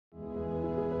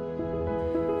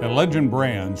At Legend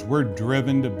Brands, we're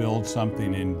driven to build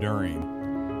something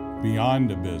enduring,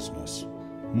 beyond a business.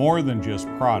 More than just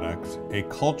products, a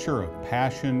culture of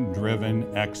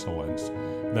passion-driven excellence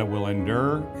that will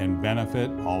endure and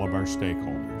benefit all of our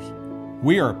stakeholders.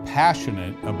 We are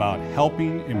passionate about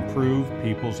helping improve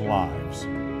people's lives.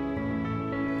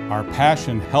 Our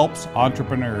passion helps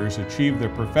entrepreneurs achieve their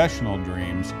professional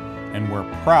dreams, and we're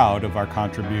proud of our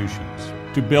contributions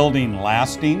to building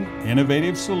lasting,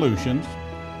 innovative solutions,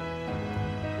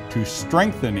 to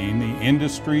strengthening the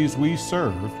industries we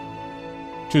serve,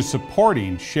 to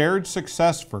supporting shared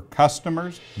success for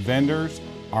customers, vendors,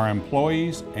 our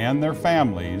employees, and their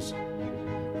families.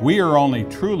 We are only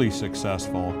truly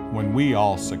successful when we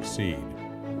all succeed.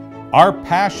 Our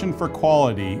passion for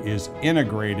quality is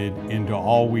integrated into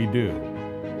all we do,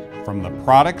 from the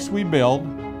products we build,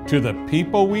 to the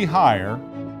people we hire,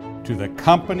 to the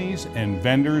companies and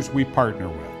vendors we partner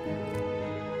with.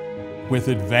 With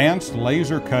advanced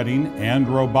laser cutting and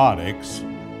robotics,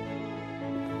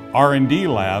 R&D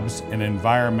labs and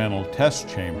environmental test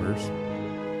chambers,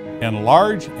 and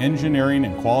large engineering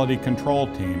and quality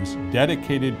control teams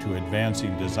dedicated to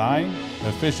advancing design,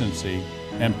 efficiency,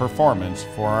 and performance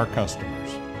for our customers.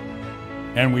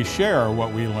 And we share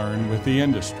what we learn with the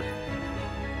industry.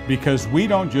 Because we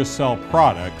don't just sell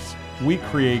products, we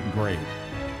create great.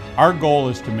 Our goal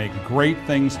is to make great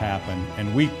things happen,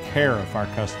 and we care if our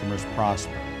customers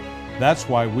prosper. That's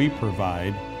why we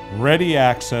provide ready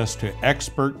access to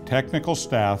expert technical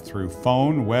staff through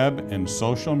phone, web, and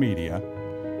social media,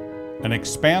 an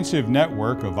expansive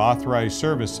network of authorized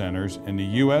service centers in the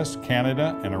U.S.,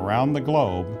 Canada, and around the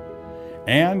globe,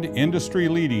 and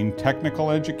industry-leading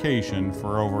technical education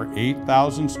for over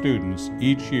 8,000 students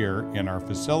each year in our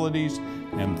facilities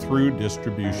and through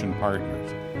distribution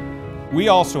partners. We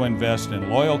also invest in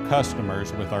loyal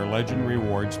customers with our Legend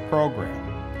Rewards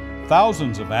program.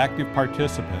 Thousands of active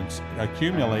participants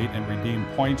accumulate and redeem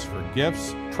points for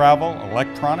gifts, travel,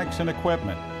 electronics, and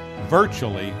equipment,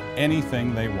 virtually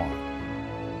anything they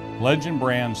want. Legend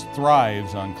Brands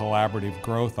thrives on collaborative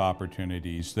growth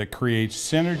opportunities that create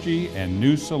synergy and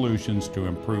new solutions to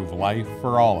improve life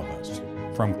for all of us.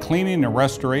 From cleaning and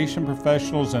restoration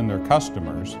professionals and their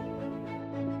customers,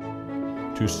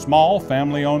 to small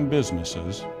family-owned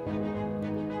businesses,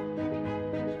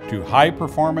 to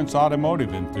high-performance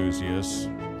automotive enthusiasts,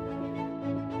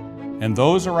 and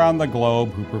those around the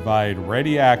globe who provide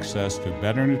ready access to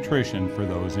better nutrition for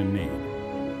those in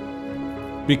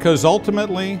need. Because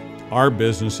ultimately, our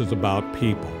business is about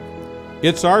people.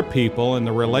 It's our people and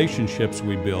the relationships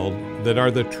we build that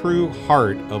are the true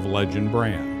heart of Legend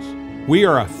Brands. We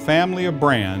are a family of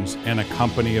brands and a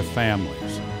company of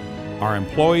families. Our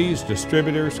employees,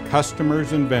 distributors,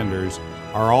 customers, and vendors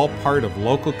are all part of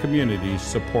local communities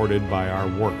supported by our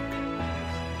work.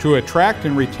 To attract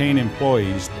and retain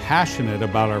employees passionate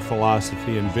about our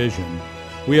philosophy and vision,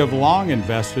 we have long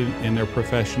invested in their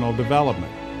professional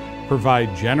development,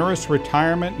 provide generous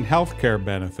retirement and health care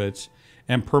benefits,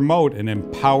 and promote an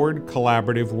empowered,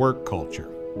 collaborative work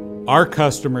culture. Our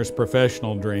customers'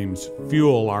 professional dreams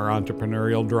fuel our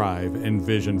entrepreneurial drive and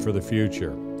vision for the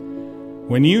future.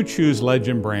 When you choose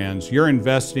Legend Brands, you're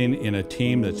investing in a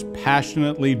team that's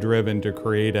passionately driven to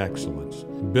create excellence,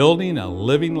 building a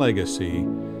living legacy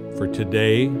for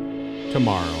today,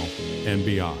 tomorrow, and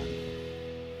beyond.